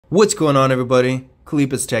What's going on, everybody?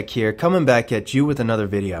 Kalipa's Tech here, coming back at you with another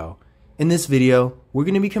video. In this video, we're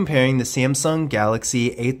going to be comparing the Samsung Galaxy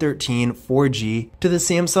A13 4G to the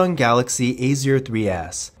Samsung Galaxy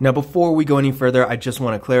A03s. Now before we go any further, I just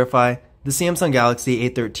want to clarify, the Samsung Galaxy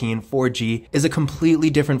A13 4G is a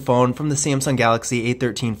completely different phone from the Samsung Galaxy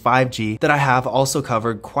A13 5G that I have also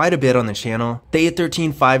covered quite a bit on the channel. The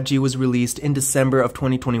A13 5G was released in December of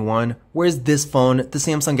 2021, whereas this phone, the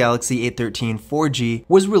Samsung Galaxy A13 4G,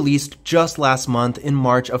 was released just last month in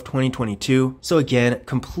March of 2022. So again,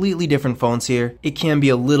 completely different phones here. It can be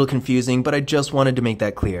a little confusing, but I just wanted to make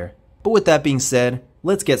that clear. But with that being said,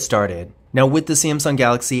 let's get started. Now with the Samsung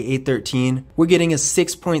Galaxy A13, we're getting a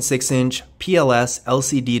 6.6-inch PLS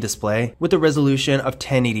LCD display with a resolution of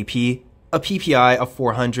 1080p, a PPI of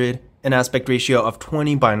 400, an aspect ratio of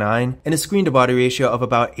 20:9, and a screen-to-body ratio of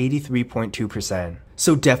about 83.2%.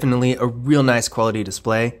 So definitely a real nice quality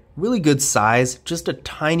display. Really good size, just a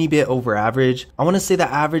tiny bit over average. I want to say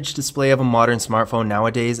the average display of a modern smartphone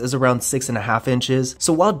nowadays is around 6.5 inches,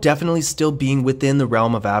 so while definitely still being within the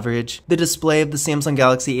realm of average, the display of the Samsung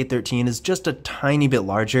Galaxy A13 is just a tiny bit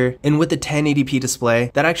larger, and with the 1080p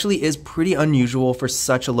display, that actually is pretty unusual for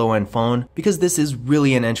such a low-end phone, because this is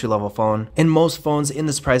really an entry-level phone, and most phones in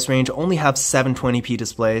this price range only have 720p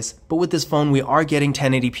displays, but with this phone we are getting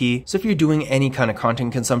 1080p, so if you're doing any kind of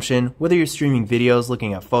content consumption, whether you're streaming videos,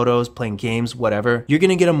 looking at photos, playing games, whatever, you're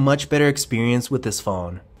gonna get a much better experience with this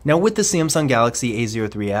phone. Now with the Samsung Galaxy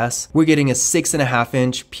A03s, we're getting a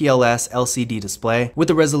 6.5-inch PLS LCD display with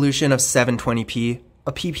a resolution of 720p,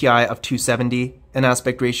 a PPI of 270, an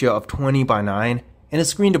aspect ratio of 20:9, and a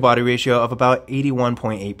screen-to-body ratio of about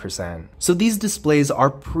 81.8%. So these displays are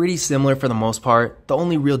pretty similar for the most part. The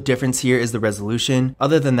only real difference here is the resolution.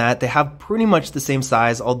 Other than that, they have pretty much the same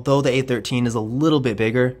size, although the A13 is a little bit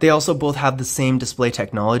bigger. They also both have the same display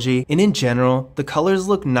technology, and in general, the colors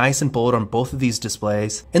look nice and bold on both of these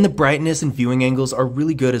displays, and the brightness and viewing angles are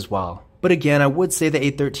really good as well. But again, I would say the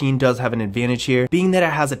A13 does have an advantage here, being that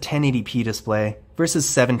it has a 1080p display versus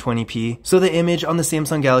 720p. So the image on the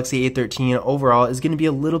Samsung Galaxy A13 overall is going to be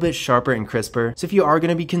a little bit sharper and crisper. So if you are going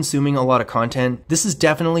to be consuming a lot of content, this is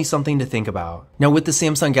definitely something to think about. Now with the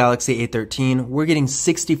Samsung Galaxy A13, we're getting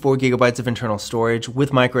 64GB of internal storage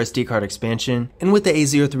with microSD card expansion. And with the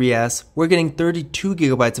A03s, we're getting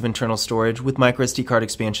 32GB of internal storage with microSD card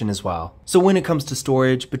expansion as well. So when it comes to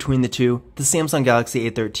storage between the two, the Samsung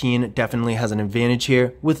Galaxy A13 definitely has an advantage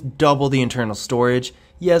here with double the internal storage.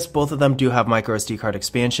 Yes, both of them do have microSD card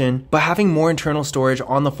expansion, but having more internal storage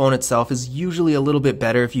on the phone itself is usually a little bit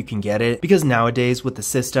better if you can get it, because nowadays with the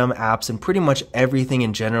system, apps, and pretty much everything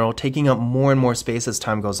in general taking up more and more space as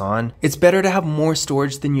time goes on, it's better to have more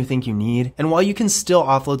storage than you think you need. And while you can still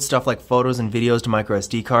offload stuff like photos and videos to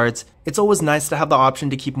microSD cards, it's always nice to have the option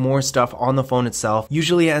to keep more stuff on the phone itself.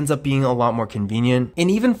 Usually it ends up being a lot more convenient. And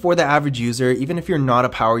even for the average user, even if you're not a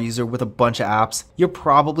power user with a bunch of apps, you're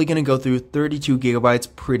probably going to go through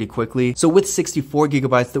 32GB pretty quickly. So with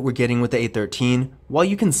 64GB that we're getting with the A13, while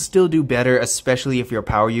you can still do better, especially if you're a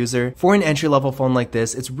power user, for an entry-level phone like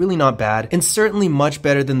this, it's really not bad, and certainly much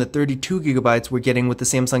better than the 32GB we're getting with the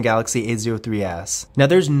Samsung Galaxy A03s. Now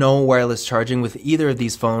there's no wireless charging with either of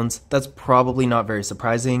these phones. That's probably not very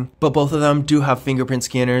surprising, but both of them do have fingerprint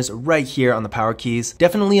scanners right here on the power keys.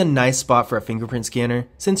 Definitely a nice spot for a fingerprint scanner.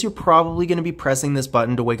 Since you're probably going to be pressing this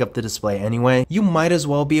button to wake up the display anyway, you might as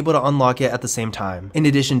well be able to unlock it at the same time. In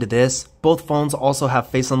addition to this, both phones also have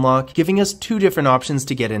face unlock, giving us two different options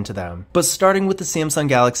to get into them. But starting with the Samsung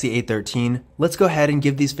Galaxy A13, let's go ahead and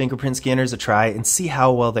give these fingerprint scanners a try and see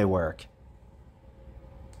how well they work.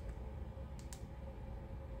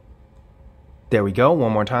 There we go,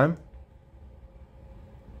 one more time.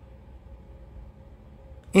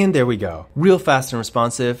 And there we go. Real fast and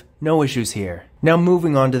responsive, no issues here. Now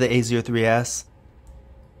moving on to the A03s.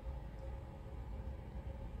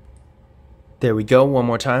 There we go, one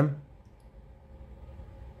more time.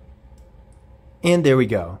 And there we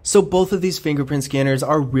go. So both of these fingerprint scanners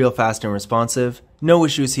are real fast and responsive. No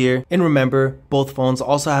issues here. And remember, both phones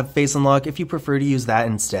also have face unlock if you prefer to use that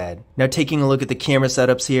instead. Now taking a look at the camera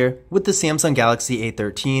setups here, with the Samsung Galaxy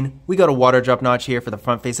A13, we got a water drop notch here for the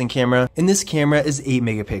front facing camera, and this camera is 8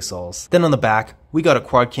 megapixels. Then on the back, we got a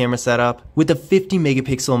quad camera setup with a 50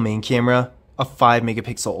 megapixel main camera, a 5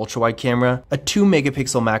 megapixel ultra wide camera, a 2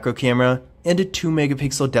 megapixel macro camera, and a 2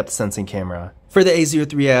 megapixel depth sensing camera. For the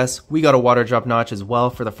A03s, we got a water drop notch as well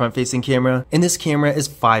for the front facing camera, and this camera is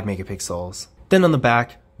 5 megapixels. Then on the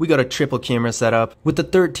back, we got a triple camera setup with the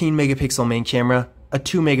 13 megapixel main camera, a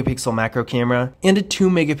 2 megapixel macro camera, and a 2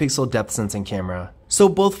 megapixel depth sensing camera. So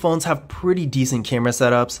both phones have pretty decent camera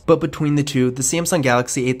setups, but between the two, the Samsung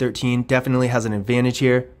Galaxy A13 definitely has an advantage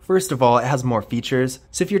here First of all, it has more features.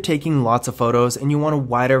 So if you're taking lots of photos and you want a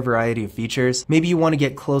wider variety of features, maybe you want to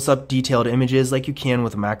get close-up detailed images like you can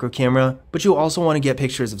with a macro camera, but you also want to get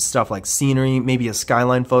pictures of stuff like scenery, maybe a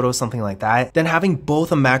skyline photo, something like that, then having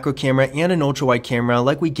both a macro camera and an ultra-wide camera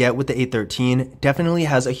like we get with the A13 definitely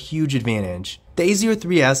has a huge advantage. The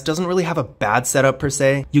A03s doesn't really have a bad setup per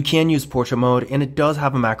se. You can use portrait mode and it does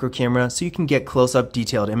have a macro camera so you can get close-up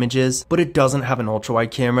detailed images, but it doesn't have an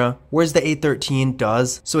ultra-wide camera, whereas the A13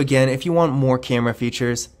 does. So again, if you want more camera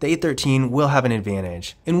features, the A13 will have an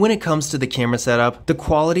advantage. And when it comes to the camera setup, the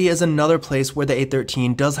quality is another place where the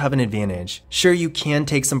A13 does have an advantage. Sure, you can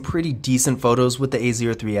take some pretty decent photos with the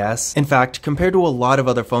A03s. In fact, compared to a lot of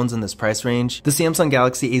other phones in this price range, the Samsung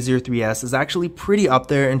Galaxy A03s is actually pretty up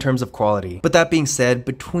there in terms of quality. But that being said,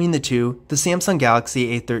 between the two, the Samsung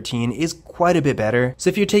Galaxy A13 is quite a bit better. So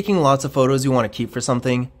if you're taking lots of photos you want to keep for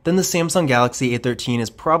something, then the Samsung Galaxy A13 is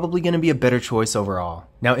probably going to be a better choice overall.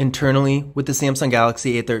 Now internally, with the Samsung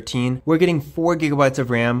Galaxy A13, we're getting 4GB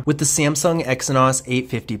of RAM with the Samsung Exynos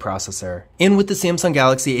 850 processor. And with the Samsung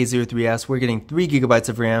Galaxy A03s, we're getting 3GB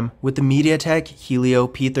of RAM with the MediaTek Helio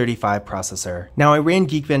P35 processor. Now I ran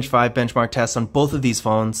Geekbench 5 benchmark tests on both of these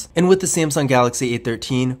phones, and with the Samsung Galaxy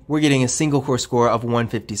A13, we're getting a single core score of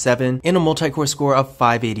 157 and a multi-core score of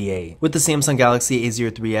 588. With the Samsung Galaxy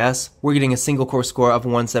A03s, we're getting a single core score of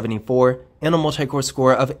 174 and a multi-core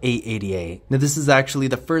score of 888. Now this is actually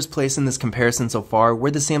the first place in this comparison so far where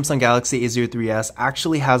the Samsung Galaxy A03s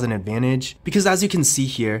actually has an advantage, because as you can see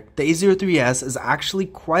here, the A03s is actually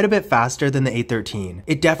quite a bit faster than the A13.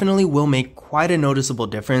 It definitely will make quite a noticeable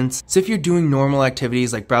difference. So if you're doing normal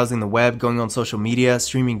activities like browsing the web, going on social media,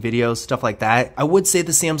 streaming videos, stuff like that, I would say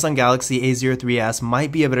the Samsung Galaxy A03s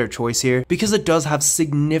might be a better choice here because it does have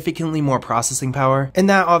significantly more processing power, and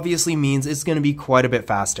that obviously means it's going to be quite a bit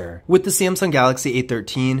faster. With the Samsung Galaxy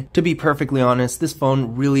A13, to be perfectly honest, this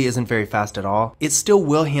phone really isn't very fast at all. It still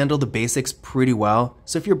will handle the basics pretty well.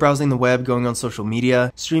 So if you're browsing the web, going on social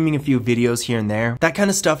media, streaming a few videos here and there, that kind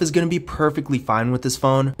of stuff is going to be perfectly fine with this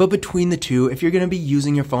phone. But between the two, if you're going to be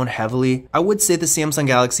using your phone heavily, I would say the Samsung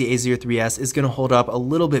Galaxy A03s is going to hold up a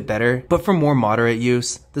little bit better, but for more moderate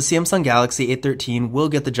use, the Samsung Galaxy A13 will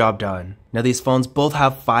get the job done. Now these phones both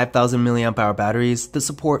have 5000 mAh batteries that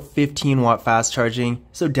support 15-watt fast charging,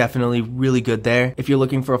 so definitely really good there. If you're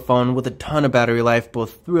looking for a phone with a ton of battery life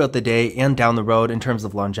both throughout the day and down the road in terms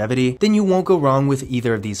of longevity, then you won't go wrong with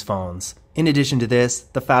either of these phones. In addition to this,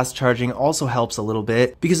 the fast charging also helps a little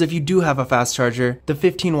bit, because if you do have a fast charger, the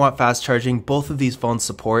 15-watt fast charging both of these phones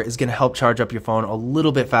support is going to help charge up your phone a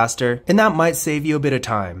little bit faster, and that might save you a bit of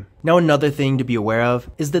time. Now another thing to be aware of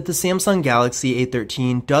is that the Samsung Galaxy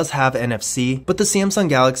A13 does have NFC, but the Samsung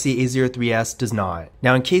Galaxy A03s does not.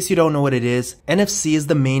 Now in case you don't know what it is, NFC is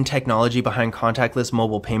the main technology behind contactless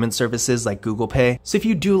mobile payment services like Google Pay. So if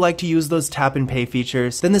you do like to use those tap and pay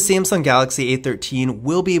features, then the Samsung Galaxy A13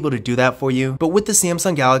 will be able to do that for you, but with the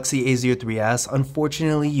Samsung Galaxy A03s,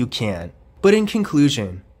 unfortunately you can't. But in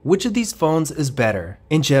conclusion, which of these phones is better?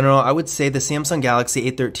 In general, I would say the Samsung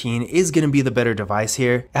Galaxy A13 is going to be the better device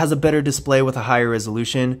here. It has a better display with a higher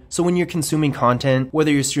resolution, so when you're consuming content, whether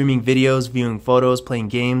you're streaming videos, viewing photos, playing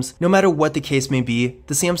games, no matter what the case may be,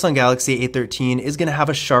 the Samsung Galaxy A13 is going to have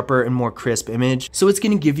a sharper and more crisp image, so it's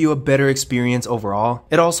going to give you a better experience overall.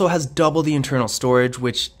 It also has double the internal storage,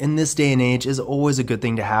 which in this day and age is always a good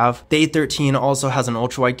thing to have. The A13 also has an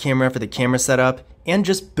ultra-wide camera for the camera setup, and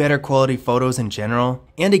just better quality photos in general.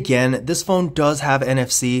 And again, this phone does have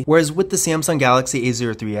NFC, whereas with the Samsung Galaxy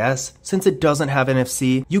A03s, since it doesn't have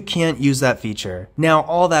NFC, you can't use that feature. Now,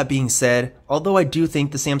 all that being said, although I do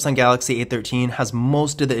think the Samsung Galaxy A13 has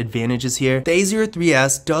most of the advantages here, the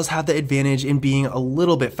A03s does have the advantage in being a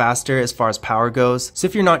little bit faster as far as power goes. So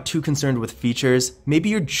if you're not too concerned with features, maybe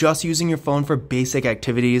you're just using your phone for basic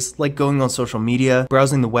activities like going on social media,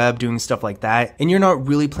 browsing the web, doing stuff like that, and you're not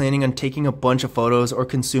really planning on taking a bunch of photos or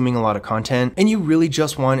consuming a lot of content, and you really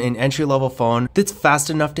just want an entry-level phone that's fast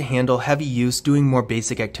enough to handle heavy use doing more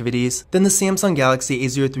basic activities, then the Samsung Galaxy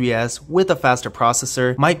A03s with a faster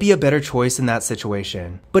processor might be a better choice in that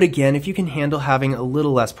situation. But again, if you can handle having a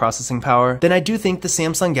little less processing power, then I do think the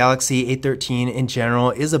Samsung Galaxy A13 in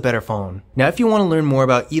general is a better phone. Now if you want to learn more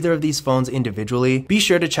about either of these phones individually, be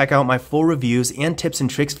sure to check out my full reviews and tips and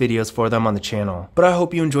tricks videos for them on the channel. But I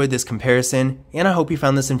hope you enjoyed this comparison, and I hope you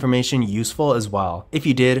found this information useful as well. If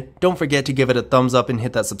you did, don't forget to give it a thumbs up and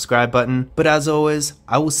hit that subscribe button. But as always,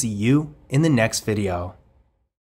 I will see you in the next video.